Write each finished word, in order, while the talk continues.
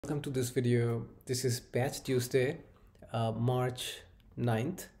Welcome to this video. This is Patch Tuesday, March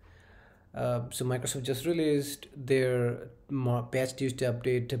 9th. So Microsoft just released their Patch Tuesday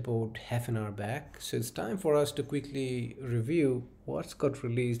update about half an hour back. So it's time for us to quickly review what's got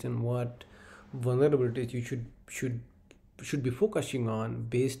released and what vulnerabilities you should be focusing on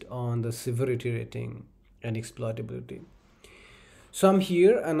based on the severity rating and exploitability. So I'm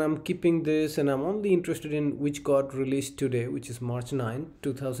here and I'm keeping this, and I'm only interested in which got released today, which is March 9,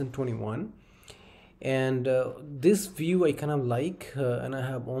 2021. And this view I kind of like, and I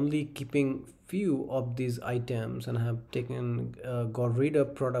have only keeping few of these items, and I have taken got rid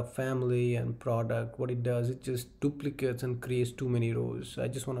of product family and product. What it does, it just duplicates and creates too many rows. So I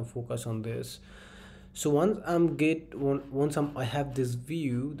just want to focus on this. So I have this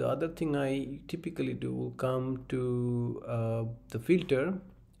view, the other thing I typically do will come to the filter,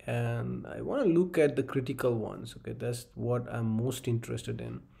 and I want to look at the critical ones. Okay, that's what I'm most interested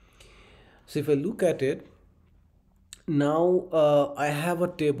in. So if I look at it now, I have a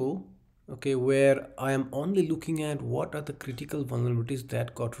table, okay, where I am only looking at what are the critical vulnerabilities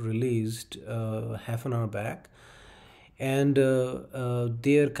that got released half an hour back, and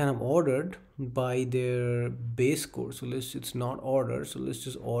they're kind of ordered by their base code. So it's not ordered, so let's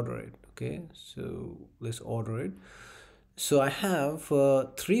just order it. Okay, so let's order it. So I have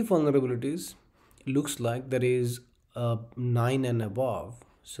three vulnerabilities. Looks like there is 9 and above,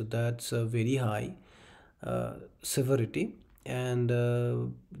 so that's a very high severity. And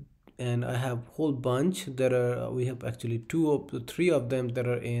I have whole bunch. There are we have actually three of them that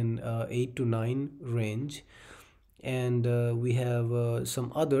are in 8 to 9 range, and we have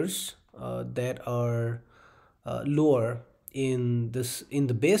some others that are lower in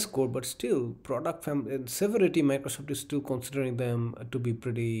the base code, but still product family severity, Microsoft is still considering them to be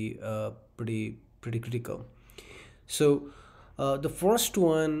pretty critical. So the first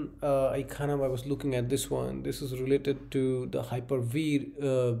one, I was looking at this one. This is related to the HyperV,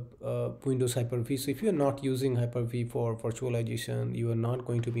 Windows HyperV. So if you're not using HyperV for virtualization, you are not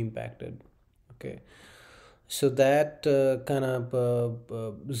going to be impacted. Okay, so that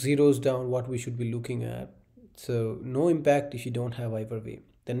zeroes down what we should be looking at. So no impact if you don't have HyperV.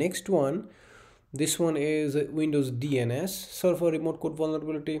 The next one, this one is Windows DNS server remote code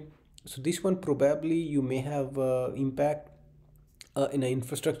vulnerability. So this one probably you may have impact in an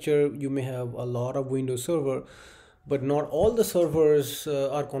infrastructure. You may have a lot of Windows server, but not all the servers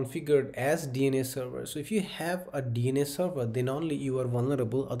are configured as DNS servers. So if you have a DNS server, then only you are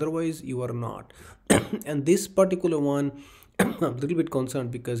vulnerable, otherwise you are not. And this particular one, I'm a little bit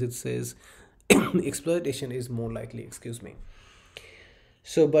concerned because it says exploitation is more likely, excuse me.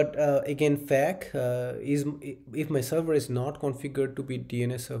 So but again, fact is, if my server is not configured to be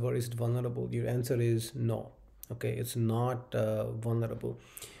DNS server, is it vulnerable? Your answer is no. Okay, it's not vulnerable.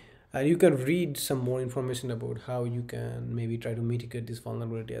 And you can read some more information about how you can maybe try to mitigate this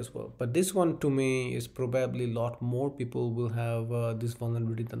vulnerability as well. But this one to me is probably a lot more people will have this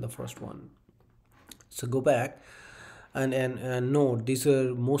vulnerability than the first one. So go back and note, these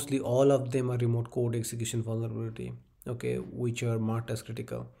are mostly all of them are remote code execution vulnerability, okay, which are marked as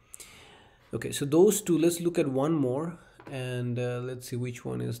critical. Okay, so those two, let's look at one more, and let's see which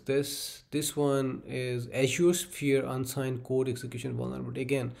one is this. This one is Azure Sphere unsigned code execution vulnerability.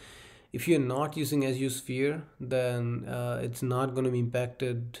 Again, if you're not using Azure Sphere, then it's not going to be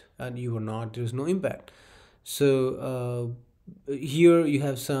impacted, and you are not, there's no impact. So here you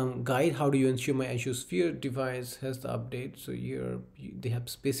have some guide, how do you ensure my Azure Sphere device has the update. So here they have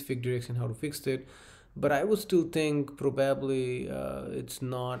specific direction how to fix it, but I would still think probably it's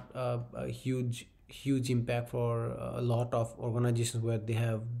not a huge impact for a lot of organizations where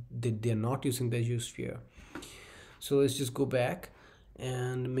they're not using the Azure Sphere. So let's just go back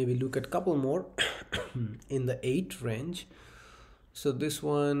and maybe look at a couple more in the 8 range. So this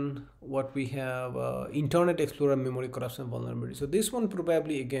one, what we have, Internet Explorer memory corruption vulnerability. So this one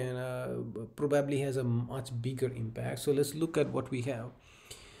probably again probably has a much bigger impact. So let's look at what we have.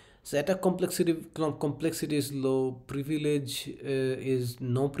 So attack complexity is low, privilege is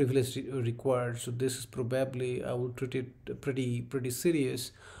no privilege required. So this is probably, I will treat it pretty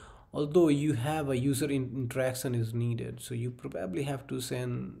serious. Although you have a user interaction is needed, so you probably have to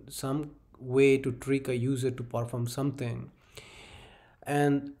send some way to trick a user to perform something.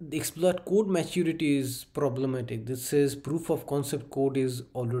 And the exploit code maturity is problematic. This says proof of concept code is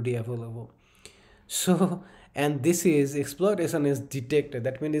already available. So, and this is exploitation is detected,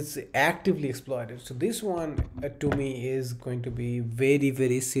 that means it's actively exploited. So this one to me is going to be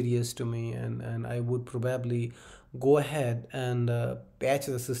very serious to me, and I would probably go ahead and patch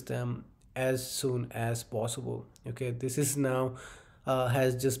the system as soon as possible. Okay, this is now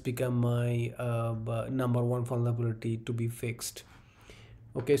has just become my number one vulnerability to be fixed.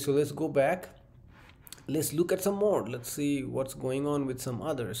 Okay, so let's go back. Let's look at some more. Let's see what's going on with some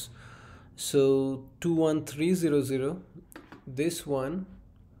others. So 21300, this one,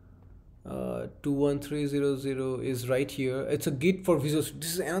 21300 is right here. It's a Git for Visual Studio.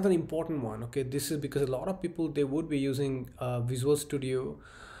 This is another important one. Okay, this is because a lot of people, they would be using Visual Studio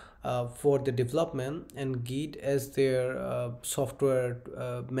for the development and Git as their software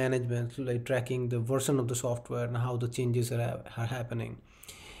management, like tracking the version of the software and how the changes are happening.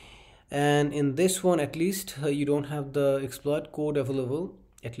 And in this one, at least you don't have the exploit code available.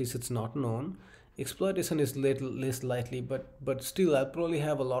 At least it's not known. Exploitation is little less likely, but still I probably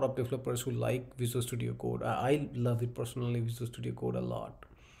have a lot of developers who like Visual Studio Code. I love it personally, Visual Studio Code a lot.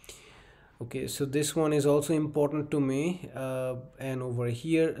 Okay, so this one is also important to me, and over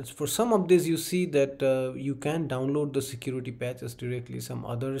here for some of this you see that you can download the security patches directly. Some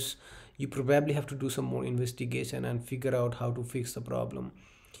others you probably have to do some more investigation and figure out how to fix the problem.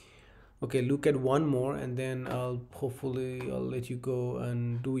 Okay, look at one more and then I'll let you go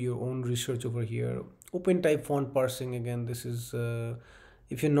and do your own research over here. Open type font parsing, again, this is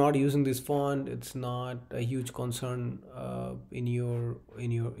if you're not using this font, it's not a huge concern in your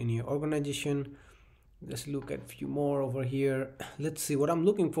organization. Let's look at a few more over here. Let's see what I'm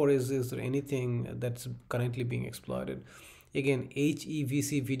looking for. Is there anything that's currently being exploited? Again,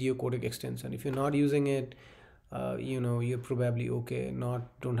 HeVC video codec extension. If you're not using it, you're probably okay.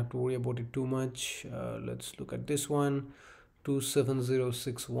 Don't have to worry about it too much. Let's look at this one,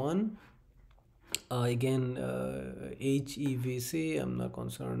 27061. Again, HeVC, I'm not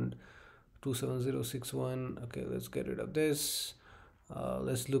concerned. 27061. Okay, let's get rid of this.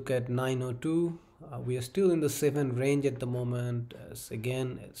 Let's look at 902. We are still in the 7 range at the moment.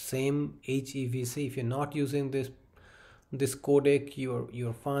 Again, same HeVC. If you're not using this codec,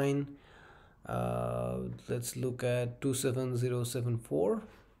 you're fine. Let's look at 27074.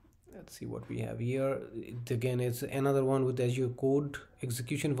 Let's see what we have here. Again, it's another one with Azure code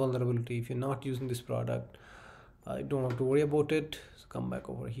execution vulnerability. If you're not using this product, I don't have to worry about it. So come back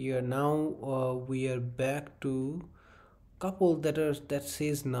over here. Now we are back to couple that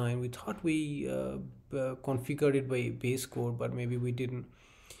says 9. We thought we configured it by base code, but maybe we didn't.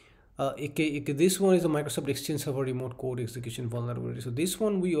 This one is a Microsoft Exchange Server remote code execution vulnerability. So this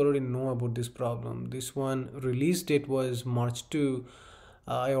one we already know about this problem. This one release date was March 2.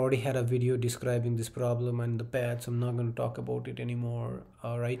 I already had a video describing this problem and the patch. I'm not going to talk about it anymore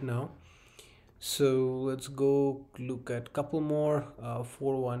right now. So let's go look at a couple more.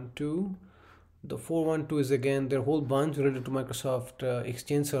 412. The 412 is again their whole bunch related to Microsoft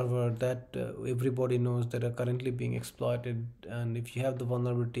Exchange Server that everybody knows that are currently being exploited. And if you have the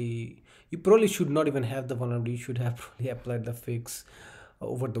vulnerability, you probably should not even have the vulnerability. You should have probably applied the fix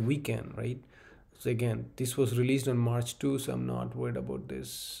over the weekend, right? So again, this was released on March 2, so I'm not worried about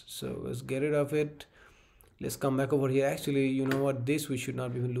this. So let's get rid of it. Let's come back over here. Actually, you know what? This we should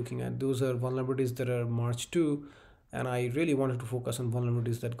not be looking at. Those are vulnerabilities that are March 2. And I really wanted to focus on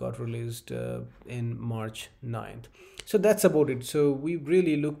vulnerabilities that got released in March 9th. So that's about it. So we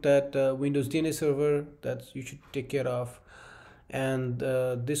really looked at Windows DNS Server that you should take care of. And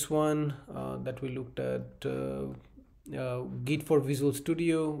this one that we looked at, Git for Visual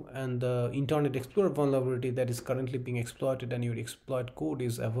Studio, and the Internet Explorer vulnerability that is currently being exploited and your exploit code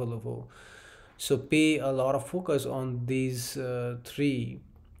is available. So pay a lot of focus on these 3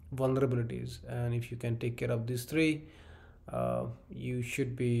 vulnerabilities, and if you can take care of these 3, you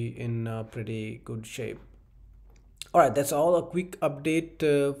should be in pretty good shape. All right, that's all. A quick update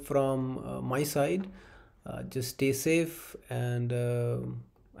from my side. Just stay safe and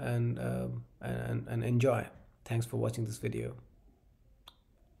enjoy. Thanks for watching this video.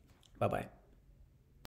 Bye bye.